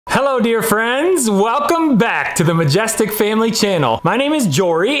Hello dear friends, welcome back to the Majestic Family channel. My name is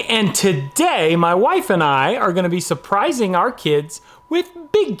Jory and today my wife and I are going to be surprising our kids with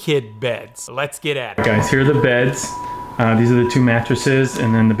big kid beds. Let's get at it. Guys, here are the beds. These are the two mattresses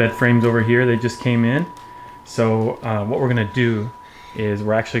and then the bed frames over here, they just came in. So what we're going to do is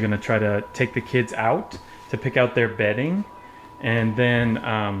we're actually going to try to take the kids out to pick out their bedding, and then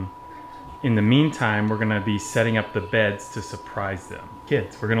in the meantime, we're gonna be setting up the beds to surprise them.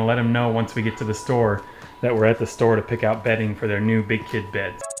 Kids, we're gonna let them know once we get to the store that we're at the store to pick out bedding for their new big kid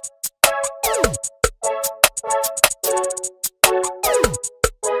beds.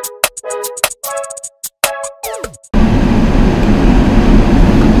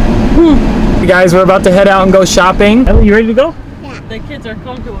 Hey guys, we're about to head out and go shopping. Ellie, you ready to go? Yeah. The kids are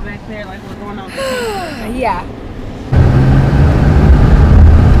comfortable back there like we're going on vacation. Yeah.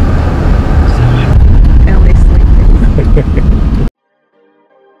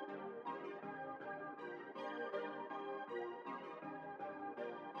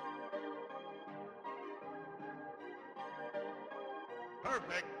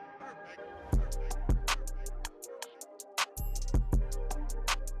 Perfect.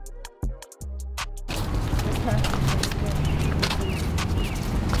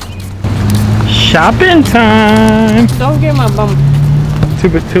 Shopping time! Don't get my bum.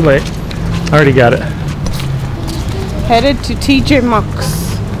 Too late. I already got it. Headed to TJ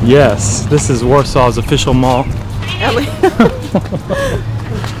Maxx. Yes, this is Warsaw's official mall. Ellie.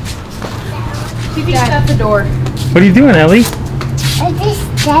 TJ's at the door. What are you doing, Ellie? I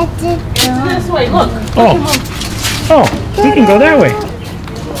just started. This way, look. Oh, we can go that way.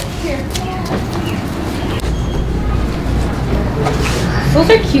 Those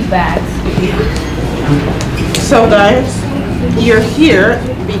are cute bags. So guys, you're here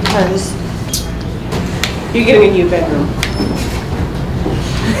because you're getting a new bedroom.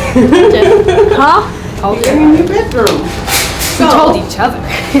 Huh? You're getting a new bedroom. We told each other.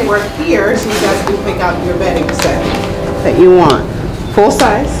 We're here so you guys can pick out your bedding set that you want. Full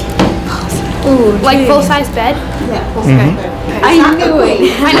size. Ooh, like full size bed? Yeah, full size bed. I knew it.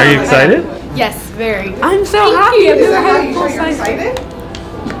 I know. Are you excited? Yes, very. I'm so happy. I've never had a full size bed.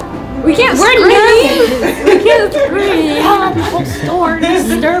 We can't scream. We can't scream. Yeah, the whole store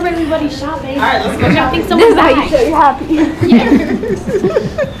disturb everybody shopping. All right, let's go I shopping. think someone's back. You're happy.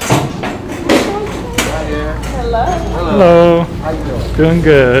 Hello. How you doing? Doing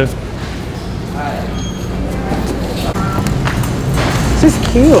good. This is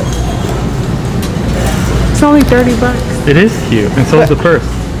cute. It's only 30 bucks. It is cute, and so is the purse.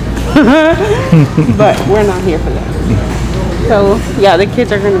 But we're not here for that. So, yeah, the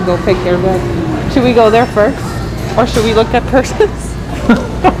kids are going to go pick their bed. Should we go there first? Or should we look at purses?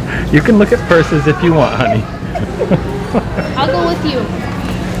 You can look at purses if you want, honey. I'll go with you.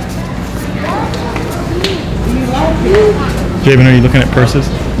 Javen, are you looking at purses?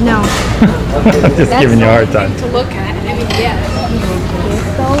 No. I'm just giving you a hard time. To look at. I mean, yeah.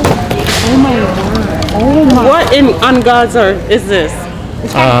 What on God's earth is this?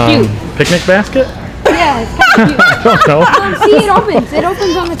 It's kind of cute. Picnic basket? Yeah, it's kind of cute. I don't know. See, it opens. It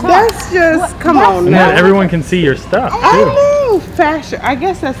opens on the top. That's just, come on And now. then everyone can see your stuff, I too. know, fashion. I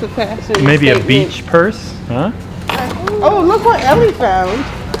guess that's the fashion. Maybe a statement. beach purse, huh? Oh, look what Ellie found.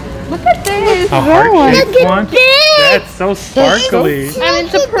 Look at this. A heart-shaped Look at one? this. That's so sparkly. And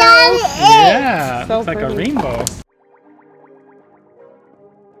it's a pearl. Yeah, So it's like a pretty. rainbow.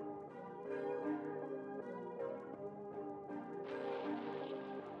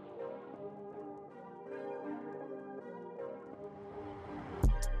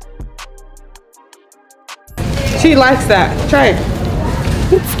 She likes that. Try it.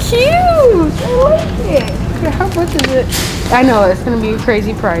 It's cute. I like it. How much is it? I know, it's going to be a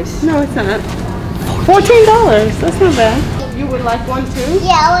crazy price. No, it's not. $14. That's not bad. You would like one too?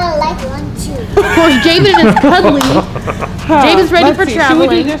 Yeah, I would like one too. Of course, Javen is cuddly. Javen's ready Let's for see. traveling.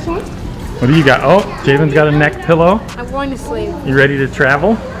 Should we do this one? What do you got? Oh, Javen's got a neck pillow. I'm going to sleep. You ready to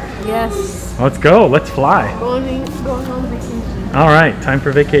travel? Yes. Let's go. Let's fly. Going on vacation. All right, time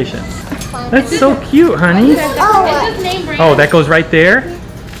for vacation. That's so cute, honey. Oh, His name brand. Oh, that goes right there?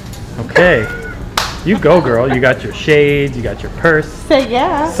 Okay. You go, girl. You got your shades, you got your purse. Say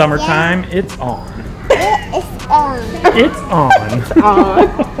yeah. Summertime, it's on. it's on. It's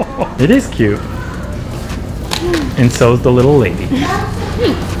on. It is cute. And so's the little lady.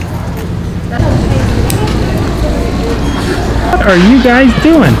 What are you guys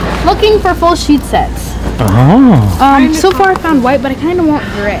doing? Looking for full sheet sets. Oh, So far I found white, but I kind of want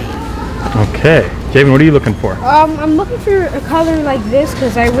gray. okay. Javen, what are you looking for? I'm looking for a color like this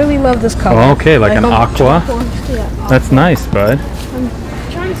because I really love this color. Oh, okay, like an aqua. Yeah. That's nice, bud.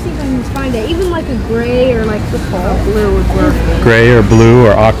 Trying to see if I can find it. Even like a gray or like the Blue would work. Gray or blue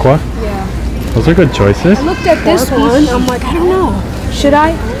or aqua? Yeah. Those are good choices. I looked at this one. I'm like, I don't know. Should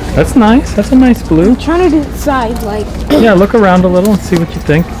I? That's nice. That's a nice blue. I'm trying to decide. Like, Yeah, look around a little and see what you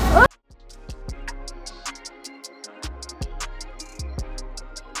think.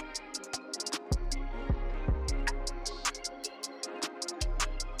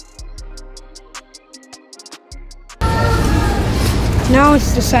 now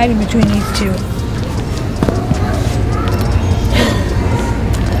it's deciding between these two.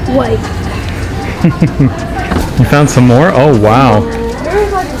 White. You found some more? Oh wow.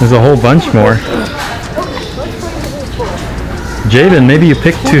 There's a whole bunch more. Jaden, maybe you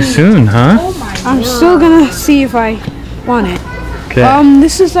picked too soon, huh? I'm still gonna see if I want it. Okay.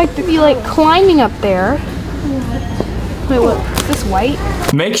 This is like to be like climbing up there. Wait, what? Is this white?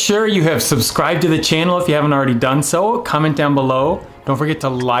 Make sure you have subscribed to the channel if you haven't already done so. Comment down below. Don't forget to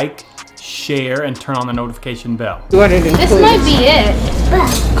like, share, and turn on the notification bell. What it includes? This might be it.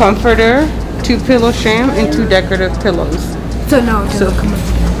 Comforter, 2 pillow sham, and 2 decorative pillows. So no, it doesn't come up. I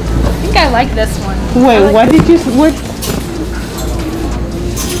think I like this one. Wait, what did you? What?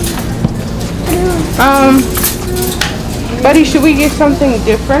 Buddy, should we get something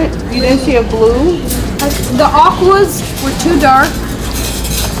different? You didn't see a blue? The aquas were too dark,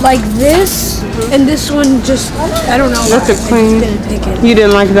 like this, and this one just, I don't know. That's a clean. I just didn't pick it. You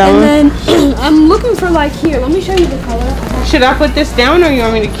didn't like that one? And then I'm looking for like here. Let me show you the color. Should I put this down or you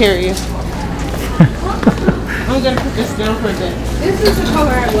want me to carry it? I'm gonna put this down for a bit. This is the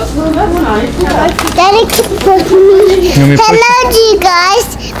color I look for. Daddy keep pushing me. Hello, you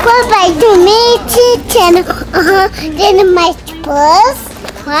guys. Goodbye to me, channel. Then my purse.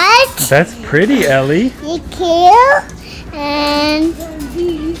 What? That's pretty, Ellie. Thank you. And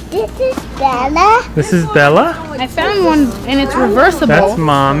this is Bella. This is Bella. I found one and it's reversible. That's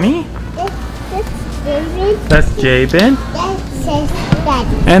Mommy. This David. That's Jabin. That says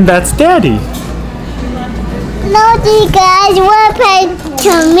Daddy. And that's Daddy. Hello, you guys. Welcome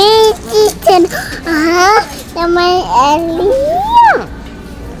to me, channel. Then my Ellie.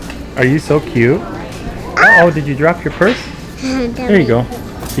 Are you so cute? Uh-oh, did you drop your purse? There you go.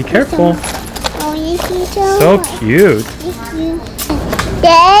 Be careful. Oh, you see So cute.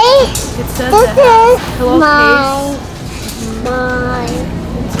 Day. It says This that. is Pillowcase. my.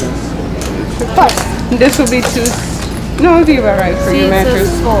 This will be too. No, it'll be about right for See, your it mattress.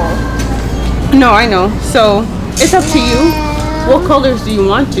 says full. No, I know. So it's up to you. What colors do you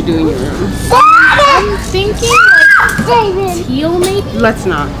want to do in your room? I'm thinking like David. teal maybe. Let's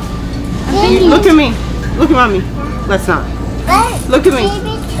not. I'm thinking Look at me. Look at mommy. Let's not. Look at me.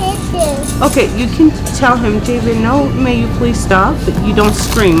 Baby kisses. Okay, you can tell him, David, no, may you please stop, but you don't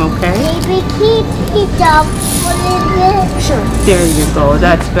scream, okay? Baby keep it up. Sure. There you go.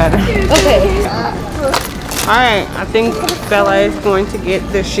 That's better. okay. Alright, I think Bella is going to get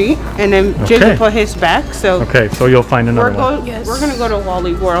the sheet and then Okay. Jason put his back. So Okay, so you'll find another one. we're gonna go to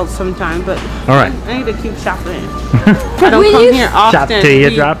Wally World sometime, but All right. I need to keep shopping. I don't come here often. Shop till you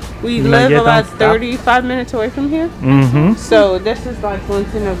drop. We No, live you don't about stop. 35 minutes away from here. Mm-hmm. So this is like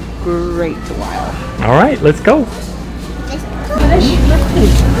once in a great while. All right, let's go. 40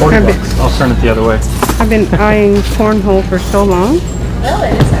 bucks. I'll turn it the other way. I've been eyeing cornhole for so long.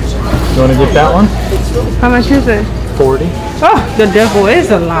 You want to get that one? How much is it? 40. Oh, the devil is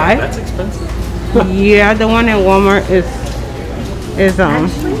alive. That's expensive. Yeah, the one at Walmart is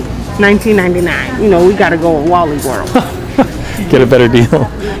 $19.99. You know, we gotta go with Wally World. Get a better deal.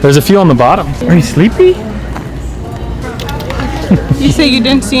 There's a few on the bottom. Are you sleepy? You say you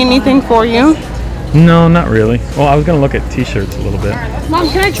didn't see anything for you? No, not really. Well, I was gonna look at t-shirts a little bit. Mom,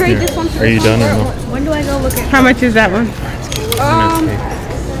 can I trade this one for Are you done or no? When do I go look at? How much is that one?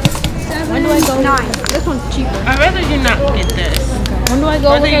 When do I go? 9. This one's cheaper. I'd rather you not get this. When do I go?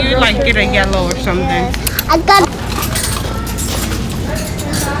 Whether look at you like get a yellow or something. I got.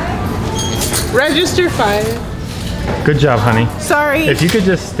 Register 5. Good job, honey. Sorry. If you could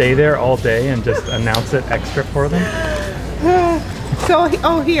just stay there all day and just announce it extra for them. So,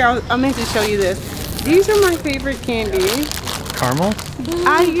 oh here, I meant to show you this. These are my favorite candies. Caramel?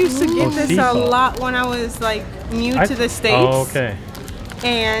 I used to get this sea a salt. lot when I was like new to the States. Oh, okay.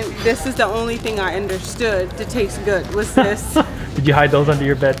 And this is the only thing I understood to taste good was this. Did you hide those under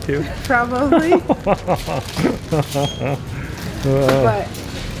your bed too? Probably. But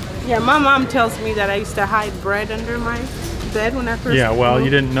yeah, my mom tells me that I used to hide bread under my bed when I first Yeah, well, moved.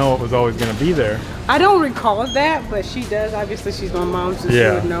 you didn't know it was always going to be there. I don't recall that, but she does. Obviously, she's my mom, so she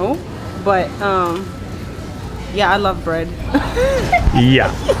Yeah. would know. But yeah, I love bread.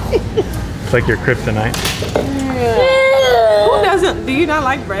 Yeah. It's like your kryptonite. Who doesn't? Do you not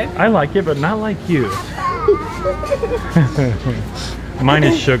like bread? I like it, but not like you. Mine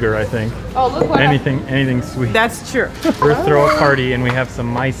is sugar, I think. Oh, look what anything sweet. That's true. We're throw a party and we have some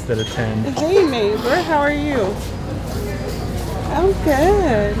mice that attend. Hey neighbor, how are you? I'm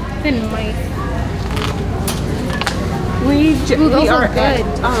good. Then mice. We are good.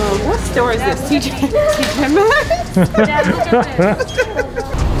 at what store is this? TJ Maxx? Yeah, look at this.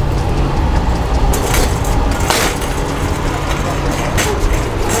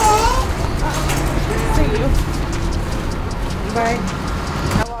 See you. Bye.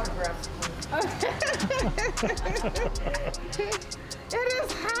 It is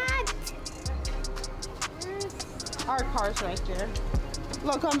hot. Our car's right there.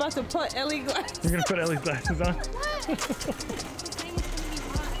 Look, I'm about to put Ellie glasses. You're gonna put Ellie's glasses on?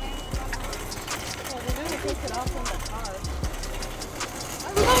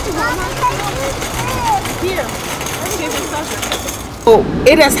 Here. Oh,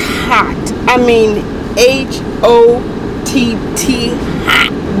 it is hot. I mean, H-O-T-T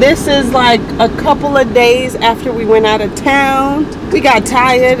hot. This is like a couple of days after we went out of town. We got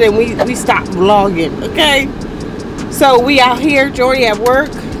tired and we stopped vlogging, okay? So we out here, Jordy at work,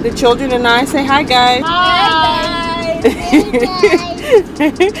 the children and I. Say hi, guys. Hi,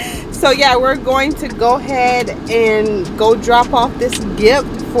 guys. So yeah, we're going to go ahead and go drop off this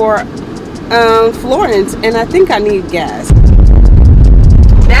gift for Florence, and I think I need gas.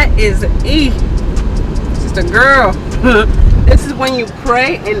 That is just a girl. This is when you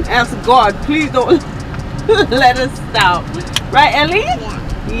pray and ask God, please don't let us stop. Right, Ellie?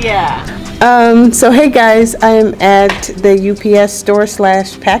 Yeah. So hey guys, I am at the UPS store /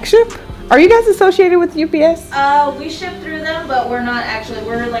 pack ship. Are you guys associated with UPS? We ship through them, but we're not actually.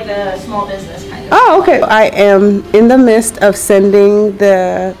 We're like a small business kind of. Oh, okay. I am in the midst of sending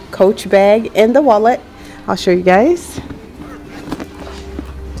the Coach bag and the wallet. I'll show you guys.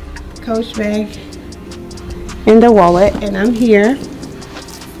 Coach bag and the wallet, and I'm here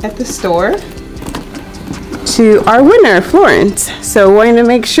at the store to our winner, Florence. So we're going to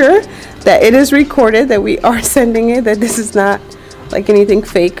make sure that it is recorded that we are sending it, that this is not like anything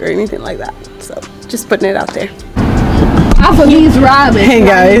fake or anything like that. So just putting it out there. Half of these rabbits. Hey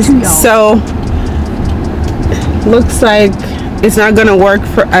guys, so looks like it's not gonna work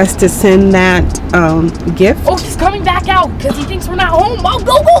for us to send that gift. Oh, he's coming back out because he thinks we're not home. Oh,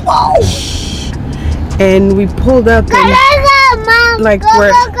 go, go, go! And we pulled up and Mom, like go,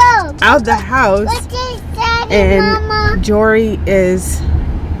 we're go, go. out the house, Daddy, and Mama. Jory is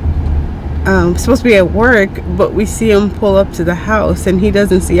supposed to be at work, but we see him pull up to the house and he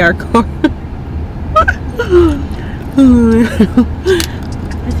doesn't see our car.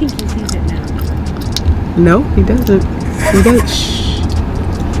 I think he sees it now. No, he doesn't. He does. Shh.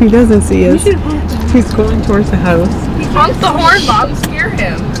 He doesn't see us. He's going towards the house. He honks the horn, Mom. Scare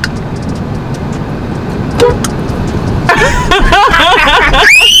him.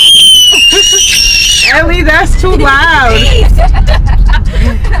 Ellie, that's too loud.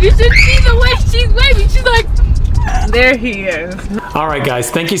 You should see the way she's waving. She's like, There he is. All right, guys,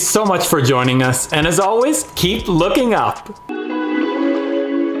 thank you so much for joining us. And as always, keep looking up.